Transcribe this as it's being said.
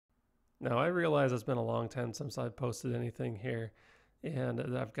Now, I realize it's been a long time since I've posted anything here, and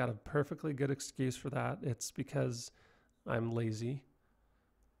I've got a perfectly good excuse for that. It's because I'm lazy.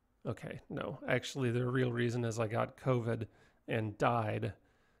 Okay, no, actually, the real reason is I got COVID and died,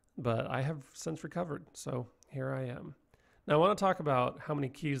 but I have since recovered, so here I am. Now, I want to talk about how many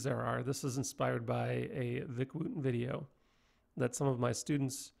keys there are. This is inspired by a Vic Wooten video that some of my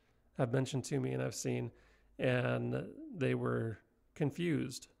students have mentioned to me and I've seen, and they were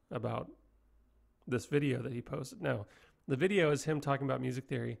confused about this video that he posted. Now, the video is him talking about music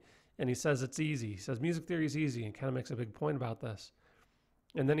theory, and he says it's easy. He says music theory is easy and kind of makes a big point about this.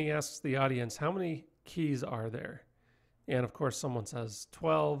 And then he asks the audience, how many keys are there? And of course, someone says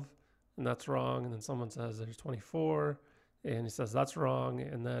 12, and that's wrong. And then someone says there's 24, and he says that's wrong.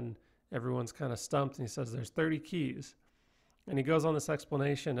 And then everyone's kind of stumped, and he says there's 30 keys. And he goes on this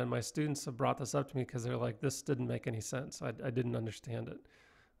explanation, and my students have brought this up to me because they're like, this didn't make any sense. I didn't understand it.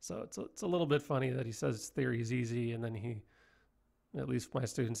 So it's a little bit funny that he says theory is easy, and then he, at least my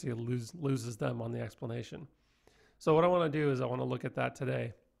students, he loses them on the explanation. So what I want to do is I want to look at that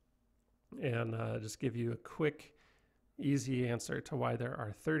today and just give you a quick, easy answer to why there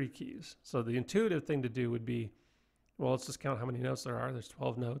are 30 keys. So the intuitive thing to do would be, well, let's just count how many notes there are. There's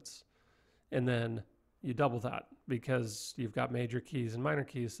 12 notes. And then you double that because you've got major keys and minor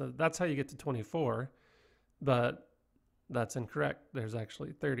keys. So that's how you get to 24, but that's incorrect. There's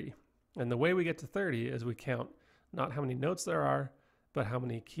actually 30. And the way we get to 30 is we count not how many notes there are, but how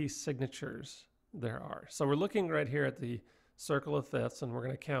many key signatures there are. So we're looking right here at the circle of fifths, and we're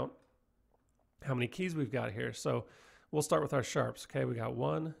going to count how many keys we've got here. So we'll start with our sharps. Okay, we got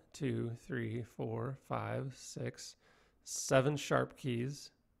 1, 2, 3, 4, 5, 6, 7 sharp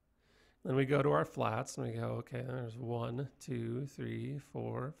keys. Then we go to our flats, and we go, okay, there's 1, 2, 3,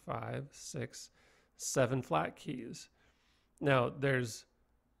 4, 5, 6, 7 flat keys. Now there's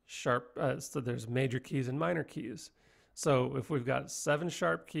so there's major keys and minor keys. So if we've got 7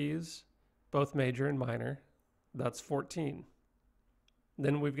 sharp keys, both major and minor, that's 14.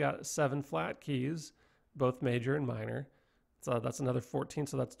 Then we've got 7 flat keys, both major and minor. So that's another 14,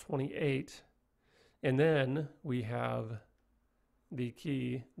 so that's 28. And then we have the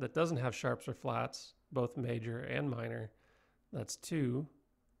key that doesn't have sharps or flats, both major and minor. That's 2.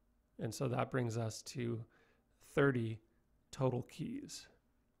 And so that brings us to 30 total keys.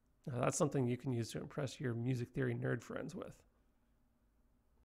 Now that's something you can use to impress your music theory nerd friends with.